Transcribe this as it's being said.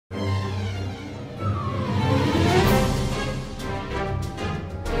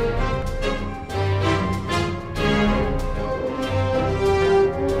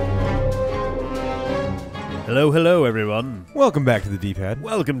Hello, hello, everyone. Welcome back to the D-pad.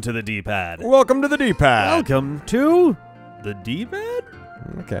 Welcome to the D-pad. Welcome to the D-pad. Welcome to the D-pad.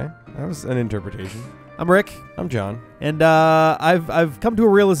 Okay, that was an interpretation. I'm Rick. I'm John. And I've come to a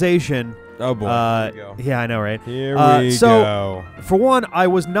realization. Oh boy, here we go. Yeah, I know, right? Here we go. For one, I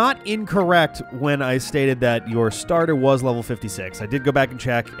was not incorrect when I stated that your starter was level 56. I did go back and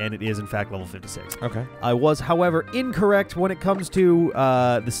check, and it is, in fact, level 56. Okay. I was, however, incorrect when it comes to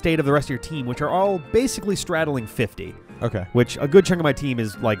the state of the rest of your team, which are all basically straddling 50. Okay. Which a good chunk of my team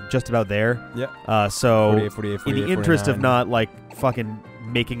is, like, just about there. Yeah. So, 48, 48, 48, in the interest 49. of not, like, fucking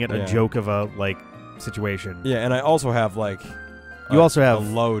making it a joke of a, like, situation. Yeah, and I also have, like... You also have a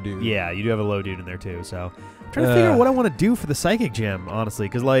low dude. Yeah, you do have a low dude in there too. So I'm trying to figure out what I want to do for the psychic gym, honestly,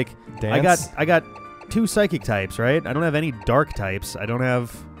 because like Dance? I got 2 psychic types, right? I don't have any dark types. I don't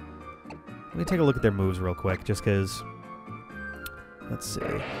have. Let me take a look at their moves real quick, just because. Let's see.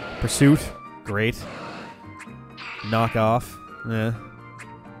 Pursuit, great. Knock off,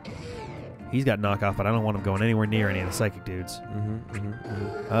 He's got knockoff, but I don't want him going anywhere near any of the psychic dudes.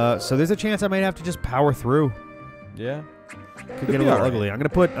 So there's a chance I might have to just power through. Yeah. Could get a little ugly. I'm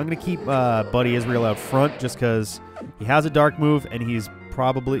gonna keep Buddy Israel out front just because he has a dark move and he's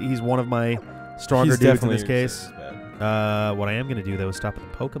one of my stronger dudes in this case. What I am gonna do though is stop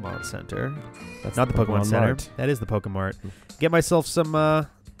at the Pokemon Center. That's not the Pokemon Center. Mart. That is the Pokemart. Get myself some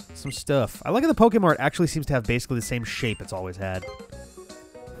stuff. I like how the Pokemart actually seems to have basically the same shape it's always had.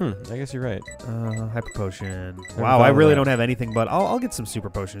 I guess you're right. Hyper Potion. Wow, I really don't have anything, but I'll get some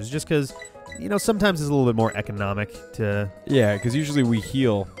Super Potions just because, you know, sometimes it's a little bit more economic to... Yeah, because usually we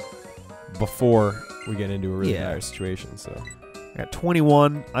heal before we get into a really dire situation, so... I got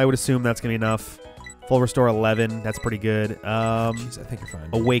 21. I would assume that's going to be enough. Full Restore 11. That's pretty good. Jeez, I think you're fine.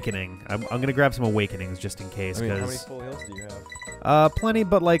 Awakening. I'm going to grab some Awakenings just in case. I mean, how many full heals do you have? Plenty,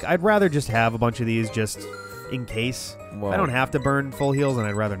 but, like, I'd rather just have a bunch of these just... in case. Well, I don't have to burn full heals, and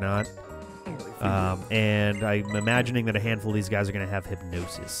I'd rather not. And I'm imagining that a handful of these guys are going to have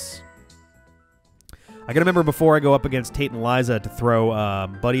Hypnosis. I got to remember before I go up against Tate and Liza to throw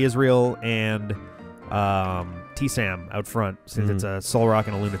Buddy Israel and T-Sam out front, since it's a Solrock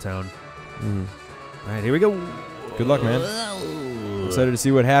and a Lunatone. All right, here we go. Good luck, man. I'm excited to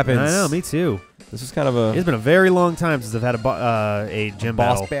see what happens. I know, me too. This is kind of a... It's been a very long time since I've had a gym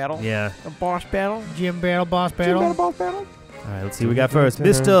boss battle. Yeah. A boss battle? Gym battle, boss battle. Gym battle, boss battle? All right, let's see what we got first.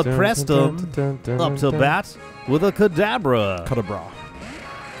 Mr. Preston up to bat with a Kadabra. Cut a bra.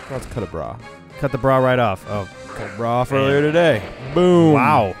 Let's cut a bra. Cut the bra right off. Oh. Cut a bra off earlier today. Boom.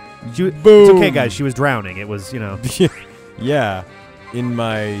 Wow. Boom. It's okay, guys. She was drowning. It was, you know. Yeah. In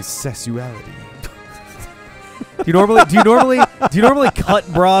my sexuality. Do you normally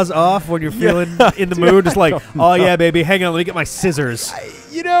cut bras off when you're feeling in the mood? Just like, oh yeah, baby, hang on, let me get my scissors.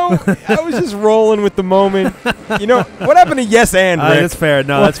 I was just rolling with the moment. You know, what happened to Yes and Rick? That's fair.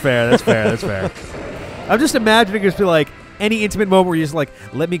 No, that's fair. That's fair. That's fair. I'm just imagining just be like any intimate moment where you're just like,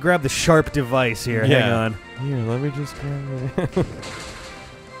 let me grab the sharp device here. Yeah. Hang on. Here, let me just grab it.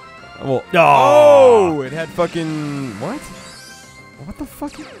 Well, oh, it had fucking what? What the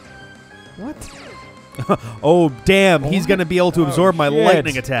fuck? What? Oh, damn. He's going to be able to absorb my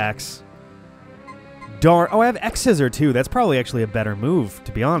lightning attacks. Darn. Oh, I have X-Scissor, too. That's probably actually a better move,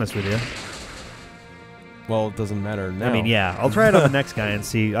 to be honest with you. Well, it doesn't matter now. I mean, yeah. I'll try it on the next guy and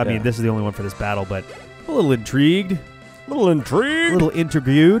see. I mean, this is the only one for this battle, but a little intrigued. A little intrigued? A little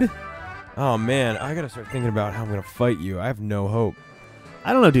intrigued. Oh, man. I got to start thinking about how I'm going to fight you. I have no hope.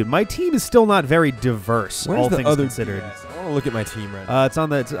 I don't know, dude. My team is still not very diverse, all things considered. I want to look at my team right now. It's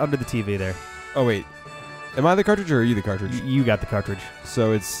under the TV there. Oh, wait. Am I the cartridge or are you the cartridge? You got the cartridge.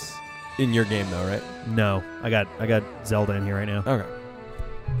 So it's in your game though, right? No, I got Zelda in here right now. Okay.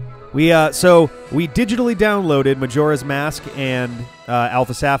 We digitally downloaded Majora's Mask and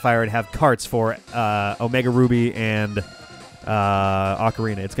Alpha Sapphire and have carts for Omega Ruby and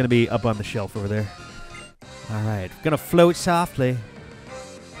Ocarina. It's gonna be up on the shelf over there. All right, gonna float softly.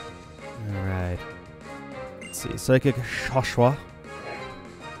 All right. Let's see, Psychic Shoshua,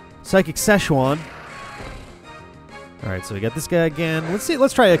 Psychic Szechuan. All right, so we got this guy again. Let's see.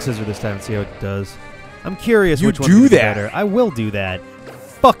 Let's try X-Scissor this time and see how it does. I'm curious which one's better. I will do that.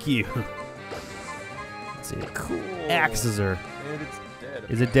 Fuck you. Let's see. Cool. X-Scissor. And it's dead.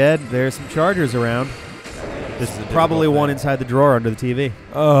 Is it dead? There's some chargers around. There's probably one inside the drawer under the TV.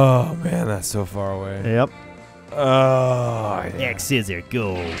 Oh, man, that's so far away. Yep. Oh, yeah. X-Scissor,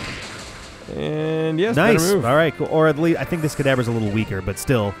 go. And yes, nice. Better move. All right, cool. Or at least I think this Kadabra's a little weaker, but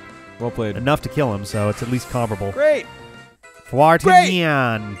still. Well played. Enough to kill him, so it's at least comparable. Great.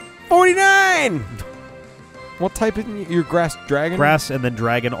 Fuartinian. 49! What type is your grass dragon? Grass and then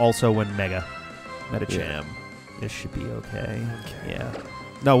dragon also when Mega. Metacham. This should be okay. Yeah.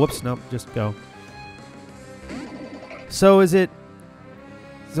 No, whoops. Nope. Just go. So is it...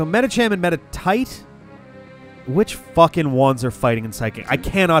 So Metacham and Metatite? Which fucking ones are fighting in Psychic? I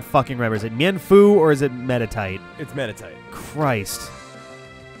cannot fucking remember. Is it Mienfoo or is it Metatite? It's Metatite. Christ.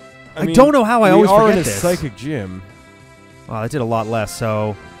 I mean, don't know how I always forget in a this. Psychic gym. Oh, that did a lot less,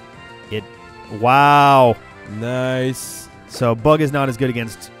 so... It... Wow. Nice. So Bug is not as good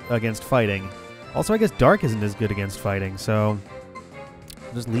against fighting. Also, I guess Dark isn't as good against fighting, so...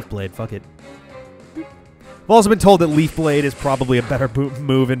 Just Leaf Blade, fuck it. I've also been told that Leaf Blade is probably a better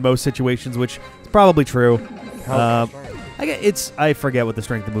move in most situations, which is probably true. I forget what the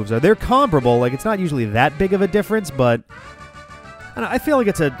strength of the moves are. They're comparable. Like, it's not usually that big of a difference, but I don't know, I feel like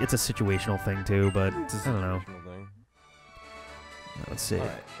it's a situational thing too. But I don't know. Let's see. Right.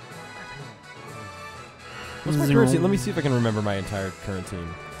 What's my current team? Let me see if I can remember my entire current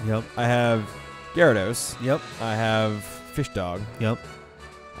team. Yep. I have Gyarados. Yep. I have Fish Dog. Yep.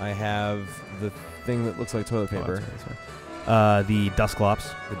 I have the thing that looks like toilet paper. The Dusclops.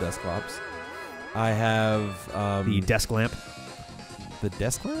 The Dusclops. I have the Desk Lamp. The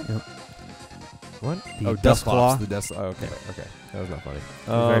Desk Lamp? Yep. What? The oh, Dusclaw. The Desk. Oh, okay. Okay. That was not funny. It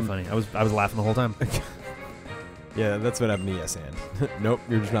was very funny. I was laughing the whole time. Yeah, that's what happened to Yes and. Nope,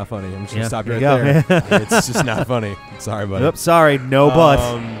 you're just not funny. I'm just gonna stop you right there. It's just not funny. Sorry, buddy. Yep. Sorry. No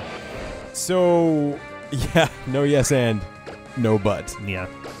but. So yeah, no yes and no but. Yeah.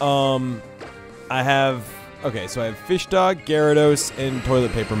 I have so I have Fish Dog, Gyarados, and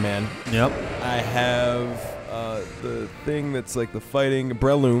Toilet Paper Man. Yep. I have the thing that's like the fighting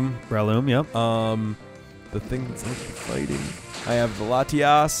Breloom. Breloom. Yep. The thing that's like the fighting. I have the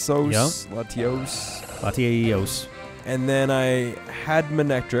Latios. Yep. Latios. And then I had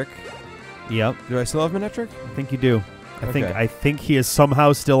Manectric. Yep. Do I still have Manectric? I think you do. I think he is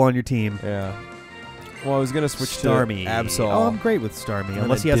somehow still on your team. Yeah. Well, I was gonna switch Starmie. to Absol. Oh, I'm great with Starmie,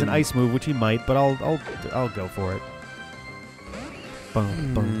 unless he has an ice move, which he might. But I'll go for it.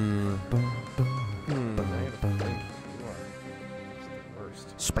 Boom, boom, boom, boom, boom, boom.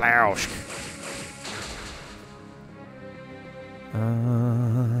 Splash.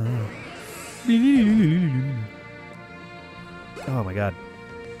 Oh my god!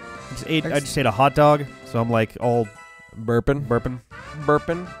 I just ate a hot dog, so I'm like all burping.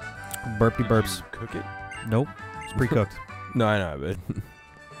 burpy burps. Cook it? Nope, it's pre-cooked. No, I know, but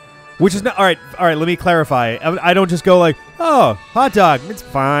Which is not all right. All right, let me clarify. I don't just go like, oh, hot dog. It's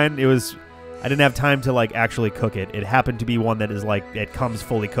fine. I didn't have time to like actually cook it. It happened to be one that is like it comes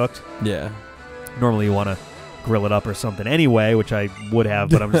fully cooked. yeah. Normally you want to grill it up or something anyway, which I would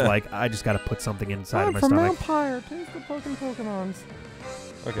have, but I'm just like, I just got to put something inside of my stomach. Mount Pyre. Taste the fucking Pokemons.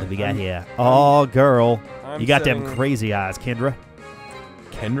 Okay. What do we got here? Oh, girl. I'm You got them setting- crazy eyes, Kendra.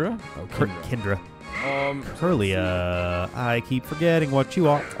 Kendra? Oh, Kendra. Curlia. I keep forgetting what you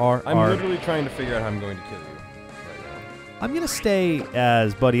are. I'm literally trying to figure out how I'm going to kill you right now. I'm going to stay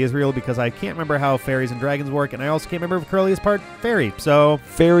as Buddy Israel because I can't remember how fairies and dragons work, and I also can't remember if Curly is part fairy. So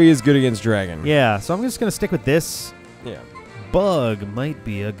Fairy is good against dragon. yeah, so I'm just going to stick with this. Yeah. Bug might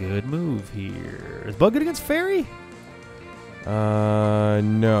be a good move here. Is Bug good against fairy?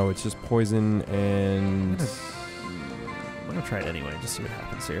 No, it's just poison and... I'm going to try it anyway, just see what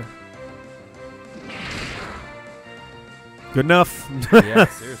happens here. Good enough. Yeah,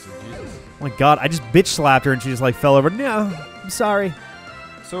 seriously, Jesus. Oh my god, I just bitch slapped her and she just like fell over. No, I'm sorry.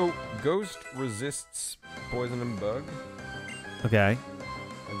 So, Ghost resists poison and bug? Okay.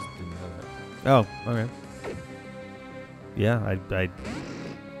 I just didn't know that. Oh, okay. Yeah, I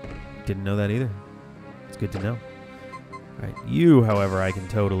didn't know that either. It's good to know. Alright, you, however, I can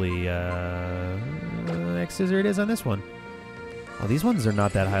totally X scissor it is on this one. Oh, these ones are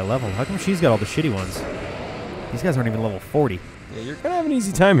not that high level. How come she's got all the shitty ones? These guys aren't even level 40. Yeah, you're gonna have an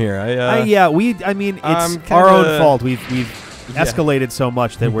easy time here. I mean, it's our own fault. We've escalated so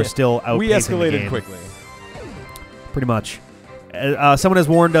much that we're still outpacing we the escalated game. quickly. Pretty much. Someone has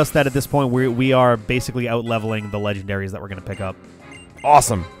warned us that at this point we are basically out-leveling the legendaries that we're going to pick up.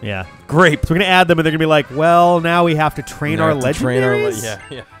 Awesome. Yeah. Great. So we're going to add them, and they're going to be like, well, now we have to train our legendaries?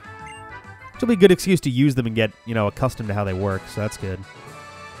 Yeah. Which will be a good excuse to use them and get, accustomed to how they work, so that's good.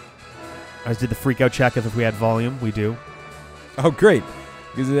 I just did the freak-out check if we had volume. We do. Oh, great.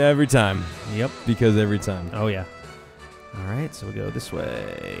 Because every time. Yep. Because every time. Oh, yeah. All right, so we go this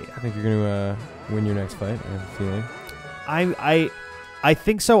way. I think you're going to win your next fight. I have a feeling. I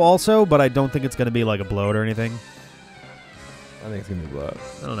think so also, but I don't think it's going to be like a blowout or anything. I think it's going to be a blowout.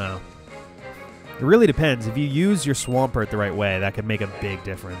 I don't know. It really depends. If you use your Swampert the right way, that could make a big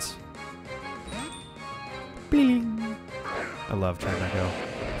difference. Bling. I love Charmander.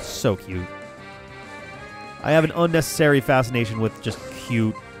 So cute. I have an unnecessary fascination with just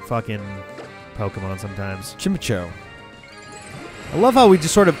cute fucking Pokemon sometimes. Chimicho. I love how we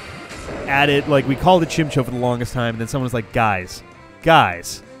just sort of added, like, we called it Chimcho for the longest time, and then someone was like, guys,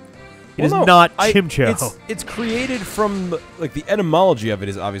 it is not Chimcho. It's created from, like, the etymology of it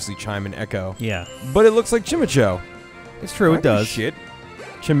is obviously chime and echo. Yeah. But it looks like Chimicho. It's true, it does. Shit.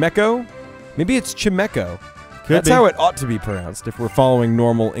 Chimecho? Maybe it's Chimecho. Could That's be. how it ought to be pronounced if we're following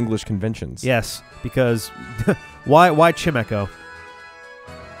normal English conventions. Yes, because why Chimecho?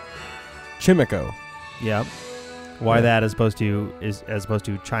 Chimecho. Yeah. Why Yeah. that as opposed to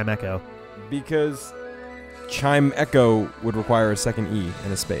Chimecho? Because chime echo would require a second E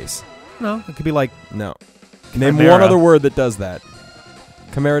and a space. No, it could be like No. Name Chimera. one other word that does that.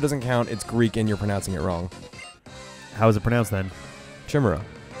 Chimera doesn't count. It's Greek and you're pronouncing it wrong. how is it pronounced then? Chimera.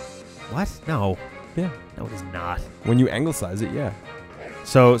 What? No. Yeah. No, it is not. When you anglicize it, yeah.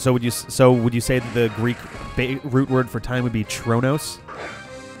 So would you say that the Greek root word for time would be Chronos?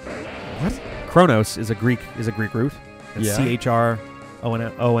 What? Chronos is a Greek root. It's Yeah.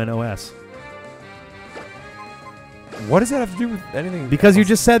 CHRONOS. What does that have to do with anything? Because you else?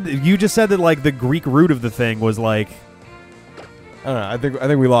 just said that like the Greek root of the thing was like I don't know. I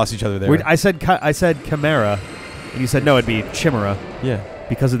think we lost each other there. I said chimera, and you said no, it'd be chimera Yeah.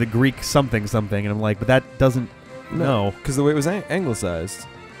 because of the Greek something, and I'm like, but that doesn't. No. Because the way it was anglicized.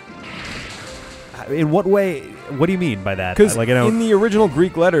 In what way? What do you mean by that? Because Like, I don't. in the original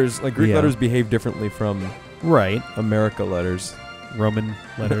Greek letters, Greek Yeah. letters behave differently from Right. America letters. Roman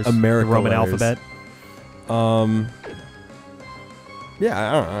letters. America the Roman letters. alphabet. Yeah,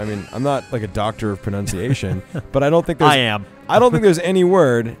 I don't know. I mean, I'm not like a doctor of pronunciation, but I don't think there's. I am. I don't think there's any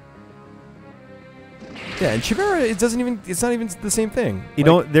word. Yeah, and chimera, it's not even the same thing.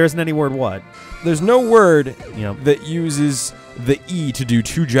 There isn't any word what? There's no word Yep. that uses the E to do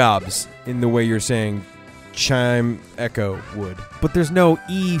two jobs in the way you're saying chime echo would. But there's no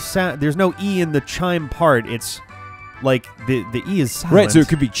E sound. There's no E in the chime part. It's like the E is silent. Right, so it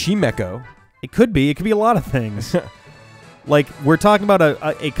could be chimecho. It could be. It could be a lot of things. Like, we're talking about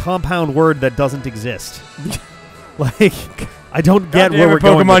a compound word that doesn't exist. Like, I don't get where we're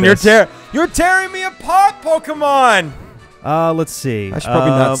going Pokemon, with this. you're tearing me apart, Pokemon! Let's see. I should probably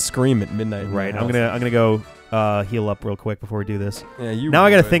not scream at midnight. in Right. my I'm house. gonna go heal up real quick before we do this. Yeah, you Now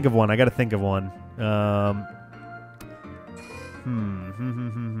I gotta would. think of one.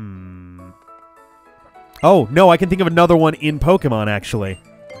 Oh no, I can think of another one in Pokemon actually.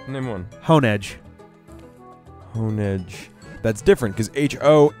 Name one. Honedge. Honedge. That's different because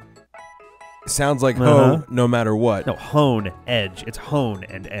H-O sounds like Uh-huh. ho no matter what. No, hone edge. It's hone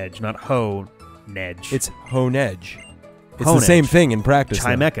and edge, not hone edge. It's honedge. It's Honedge. the same thing in practice. though.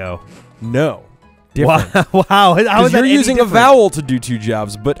 Chimecho. No. Wow! Different. Wow! How is Because that you're any using different? a vowel to do two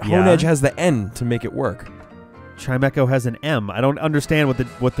jobs, but Yeah. honedge has the N to make it work. Chimecho has an M. I don't understand what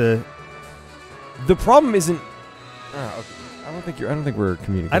the. The problem isn't. Okay. I don't think we're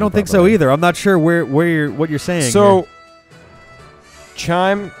communicating. I don't think so properly. either. I'm not sure what you're saying. So,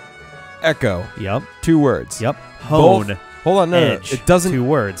 chime, echo, here. Yep. 2 words. Yep. Both- Hone. Hold on, no, Edge. it doesn't. 2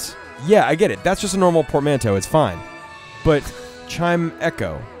 words. Yeah, I get it. That's just a normal portmanteau. It's fine. But chime,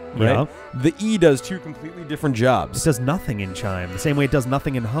 echo, right? Yeah. The E does 2 completely different It jobs. does nothing in chime. The same way it does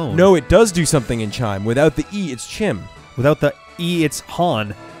nothing in hone. No, it does do something in chime. Without the E, it's chim. Without the E, it's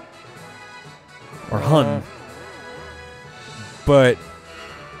hon. Or hun. But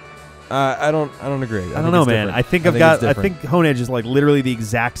I don't agree. I don't know, man. I think it's I different. think hone edge is like literally the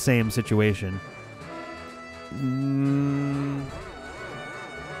exact same situation.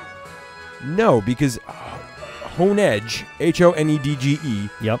 No, because honedge, Honedge,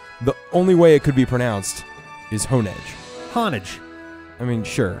 Yep. the only way it could be pronounced is honedge. Honage. I mean,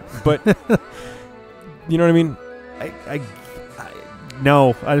 sure, but you know what I mean?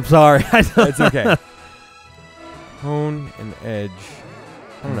 No, I'm sorry. It's okay. Hone and edge.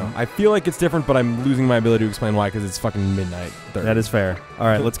 I don't know. I feel like it's different, but I'm losing my ability to explain why because it's fucking midnight. That is fair. All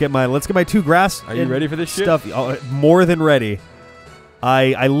right, let's get my 2 grass. Are you ready for this shit? Stuff. More than ready.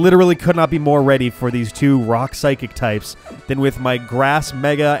 I literally could not be more ready for these 2 rock psychic types than with my grass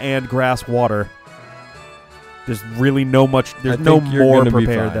mega and grass water. There's really no much. There's no think you're more gonna be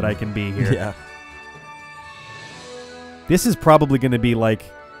prepared fine. that I can be here. Yeah. This is probably going to be like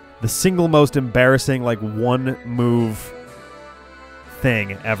the single most embarrassing like 1 move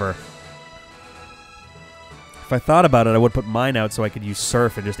thing ever. If I thought about it, I would put mine out so I could use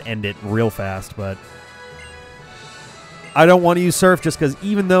Surf and just end it real fast, but I don't want to use Surf just because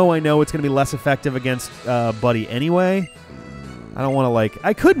even though I know it's going to be less effective against Buddy anyway, I don't want to like...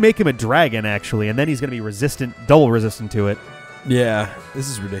 I could make him a dragon, actually, and then he's going to be double resistant to it. Yeah. This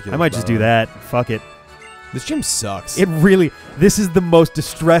is ridiculous. I might just do that. Fuck it. This gym sucks. This is the most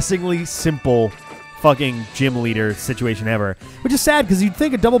distressingly simple fucking gym leader situation ever. Which is sad because you'd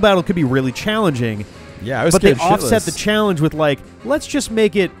think a double battle could be really challenging. Yeah, I was But they scared offset shitless. the challenge with like, let's just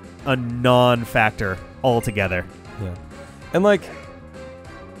make it a non-factor altogether. Yeah. And like,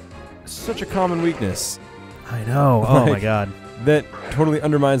 such a common weakness. I know. Oh my Like- god. That totally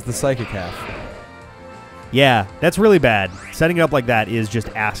undermines the psychic half. Yeah, that's really bad. Setting it up like that is just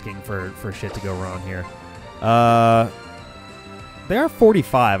asking for shit to go wrong here. They are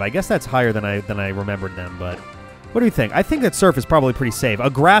 45. I guess that's higher than I remembered them, but what do you think? I think that surf is probably pretty safe. A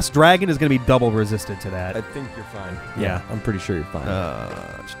grass dragon is going to be double resistant to that. I think you're fine. Yeah. I'm pretty sure you're fine.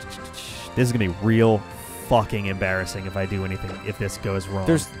 This is going to be real fucking embarrassing if I do anything, if this goes wrong.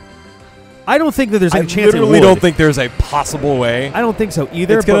 I don't think that there's any chance it literally would. don't think there's a possible way. I don't think so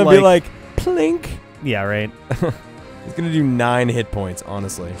either. It's going to be like, plink. Yeah, right. It's going to do 9 hit points,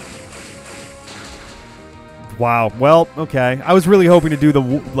 honestly. Wow. Well, okay. I was really hoping to do the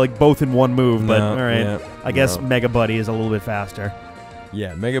both in one move, but all right. Yeah, I guess Mega Buddy is a little bit faster.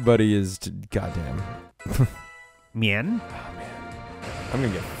 Yeah, Mega Buddy is goddamn. Mien. Oh man, I'm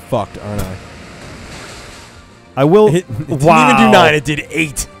gonna get fucked, aren't I? I will. It didn't wow. even do 9. It did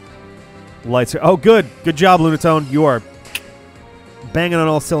 8. Lights. Oh, good job, Lunatone. You are banging on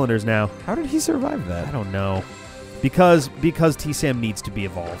all cylinders now. How did he survive I that? don't know, because T-Sam needs to be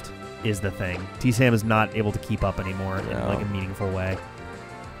evolved. Is the thing. T-Sam is not able to keep up anymore in like a meaningful way,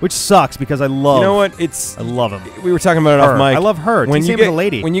 which sucks because I love. You know what? I love him. We were talking about it off mic. I love her. T-Sam is a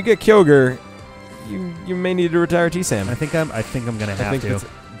lady. When you get Kyogre, you may need to retire T-Sam. I think I'm gonna have to.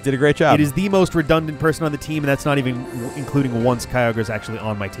 Did a great job. It is the most redundant person on the team, and that's not even including once Kyogre's actually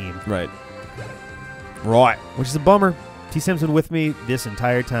on my team. Right. Which is a bummer. T-Sam's been with me this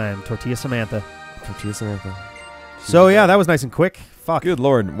entire time. Tortilla Samantha. So yeah, that was nice and quick. Fuck. Good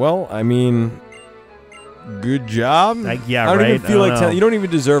lord. Well, I mean, good job. Yeah, I don't right. even feel like know. you don't even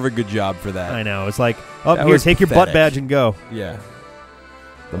deserve a good job for that. I know. It's like, oh, That here, was take your butt pathetic. badge and go. Yeah.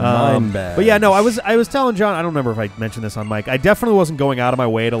 The mind badge. But yeah, no, I was telling John. I don't remember if I mentioned this on mic. I definitely wasn't going out of my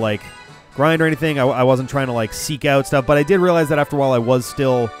way to like grind or anything. I wasn't trying to like seek out stuff. But I did realize that after a while, I was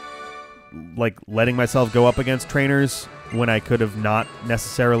still like letting myself go up against trainers when I could have not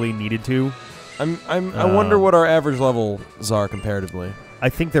necessarily needed to. I wonder what our average levels are comparatively. I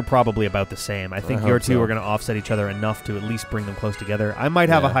think they're probably about the same. I think I your hope two so. are going to offset each other enough to at least bring them close together. I might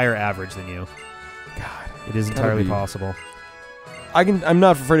have a higher average than you. God, It is entirely possible. I'm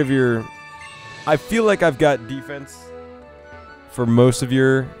not afraid of your. I feel like I've got defense for most of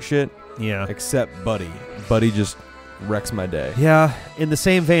your shit, Yeah. except Buddy. Buddy just wrecks my day. Yeah. In the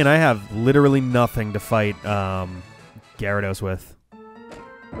same vein, I have literally nothing to fight Gyarados with.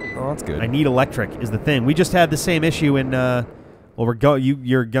 Oh, that's good. I need electric is the thing. We just had the same issue in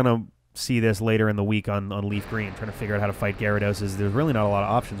you're gonna see this later in the week on Leaf Green, trying to figure out how to fight Gyarados. There's really not a lot of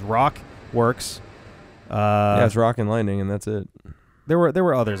options. Rock works. Yeah, it's Rock and Lightning, and that's it. There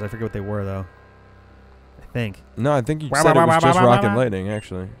were others. I forget what they were though. I think. No, I think you said it was just Rock and Lightning,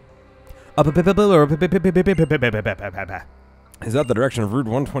 actually. Is that the direction of Route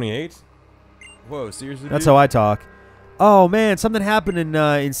 128? Whoa, seriously? That's dude? how I talk. Oh man, something happened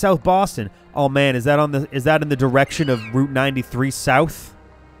in South Boston. Oh man, is that in the direction of Route 93 South?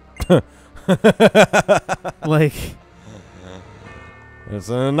 Like, It's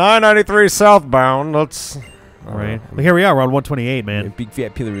a 993 southbound. Let's. all right. Well, here we are. We're on 128, man. Big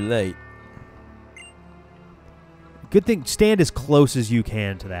fat pillar light. Good thing. Stand as close as you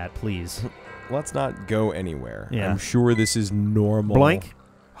can to that, please. Let's not go anywhere. Yeah. I'm sure this is normal. Blank.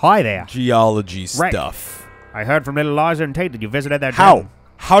 Hi there. Geology Right. stuff. I heard from little Liza and Tate that you visited that How? gym.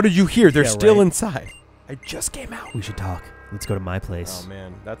 How did you hear? They're Yeah, still right. inside. I just came out. We should talk. Let's go to my place. Oh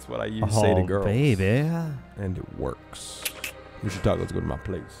man, that's what I used to say to girls. Baby. And it works. We should talk. Let's go to my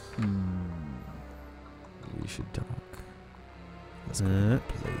place. We should talk. Let's go to my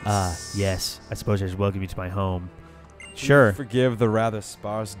place. Yes. I suppose I should welcome you to my home. Sure. Forgive the rather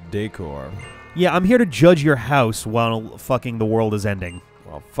sparse decor. Yeah, I'm here to judge your house while fucking the world is ending.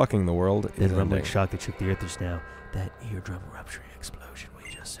 Well, fucking the world is There's a rumbling ending. shock that shook the earth just now. That eardrum rupturing explosion we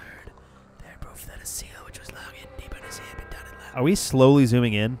just heard. There proof that a seal which was long hidden deep in his head been done in love. Are we slowly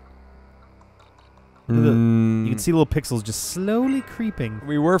zooming in? You can see little pixels just slowly creeping.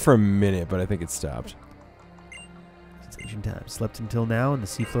 We were for a minute, but I think it stopped. Since ancient times, slept until now in the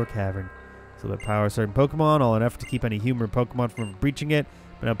seafloor cavern. So that power a certain Pokemon, all in an effort to keep any human Pokemon from breaching it.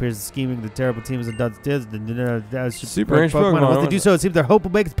 But now appears the scheming of the terrible team as it does Super ranged Pokemon. Once they do so, it seems their hope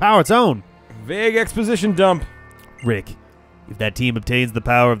will make its power its own. Vague exposition dump. Rick, If that team obtains the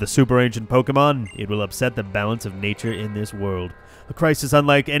power of the super ancient Pokémon, it will upset the balance of nature in this world. A crisis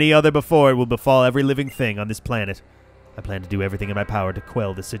unlike any other before it will befall every living thing on this planet. I plan to do everything in my power to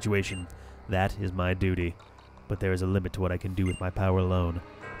quell this situation. That is my duty. But there is a limit to what I can do with my power alone.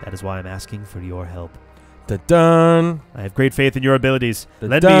 That is why I'm asking for your help. Dun. I have great faith in your abilities.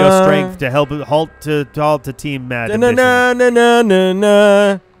 Lend me your strength to help halt to Team Mad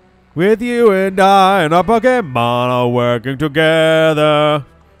ambition. With you and I and our Pokemon are working together.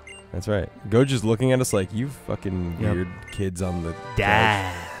 That's right. Gojo's looking at us like, you fucking weird kids on the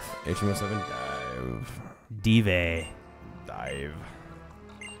Dive. HM07, dive. Dive.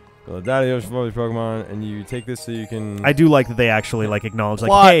 Well, Daddy Pokemon, and you take this so you can... I do like that they actually like acknowledge,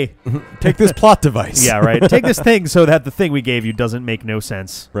 plot. like, hey, take this plot device. Yeah, right. Take this thing so that the thing we gave you doesn't make no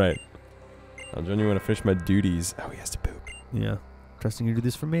sense. Right. I'll join you when I finish my duties. Oh, he has to poop. Yeah. Trusting you to do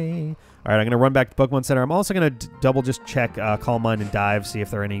this for me. All right, I'm going to run back to Pokemon Center. I'm also going to double just check Calm Mind and Dive, see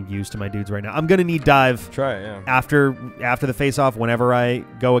if they're any use to my dudes right now. I'm going to need Dive Try it, yeah. after the face-off whenever I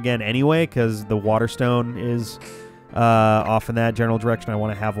go again anyway, because the Water Stone is off in that general direction. I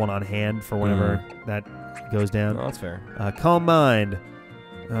want to have one on hand for whenever that goes down. No, that's fair. Calm Mind.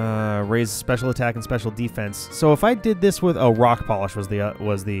 Raise special attack and special defense. So if I did this with... Oh, Rock Polish was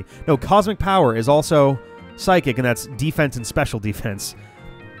the... No, Cosmic Power is also... Psychic, and that's defense and special defense.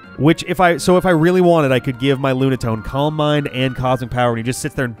 Which, if I really wanted, I could give my Lunatone Calm Mind and Cosmic Power, and he just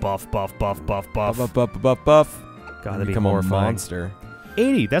sits there and buff. Buff. God, that'd be become a horrifying. monster.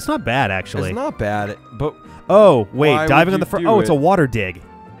 80. That's not bad, actually. It's not bad, but oh wait, why diving would on the you front. do Oh, it's a it? water dig.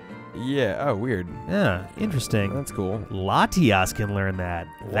 Yeah. Oh, weird. Yeah, interesting. That's cool. Latias can learn that.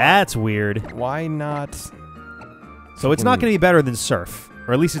 That's weird. Why not? So it's not going to be better than Surf,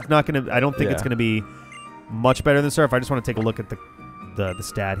 or at least it's not going to. I don't think it's going to be much better than Surf. I just want to take a look at the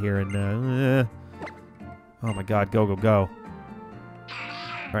stat here and oh my god, go. All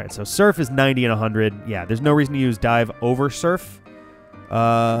right, so Surf is 90 and 100. Yeah, there's no reason to use Dive over Surf.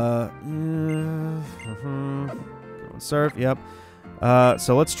 Surf, yep.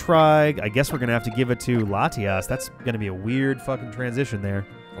 So let's try. I guess we're gonna have to give it to Latias. That's gonna be a weird fucking transition there.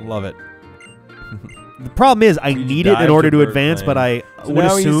 I love it. The problem is I need it in order to advance, but I would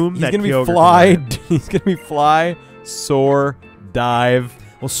assume he's that gonna Kyogre be fly. can. He's gonna be fly, soar, dive.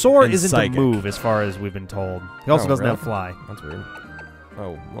 Well, Soar and isn't psychic. a move as far as we've been told. He also doesn't really? have Fly. That's weird.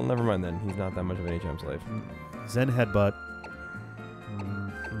 Oh, well, never mind then. He's not that much of an HM slave. Zen Headbutt.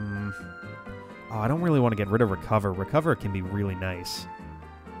 Oh, I don't really want to get rid of Recover. Recover can be really nice.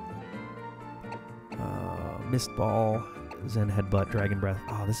 Mist Ball, Zen Headbutt, Dragon Breath.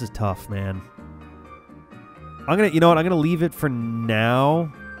 Oh, this is tough, man. I'm gonna, you know what? I'm gonna leave it for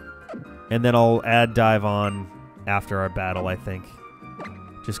now, and then I'll add Dive on after our battle. I think,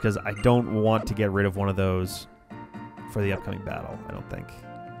 just because I don't want to get rid of one of those for the upcoming battle. I don't think.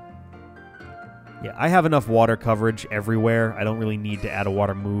 Yeah, I have enough water coverage everywhere. I don't really need to add a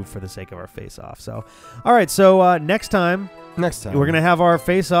water move for the sake of our face-off. So, all right. So next time we're gonna have our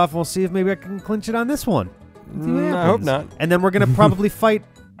face-off. And we'll see if maybe I can clinch it on this one. I hope not. And then we're gonna probably fight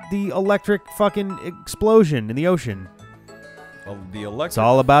the electric fucking explosion in the ocean. The electric. It's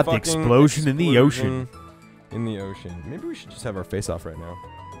all about the explosion in the ocean. In the ocean. Maybe we should just have our face-off right now.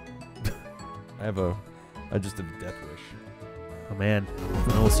 I just have a death wish. Oh man.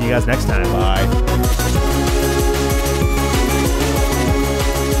 We'll see you guys next time. Bye.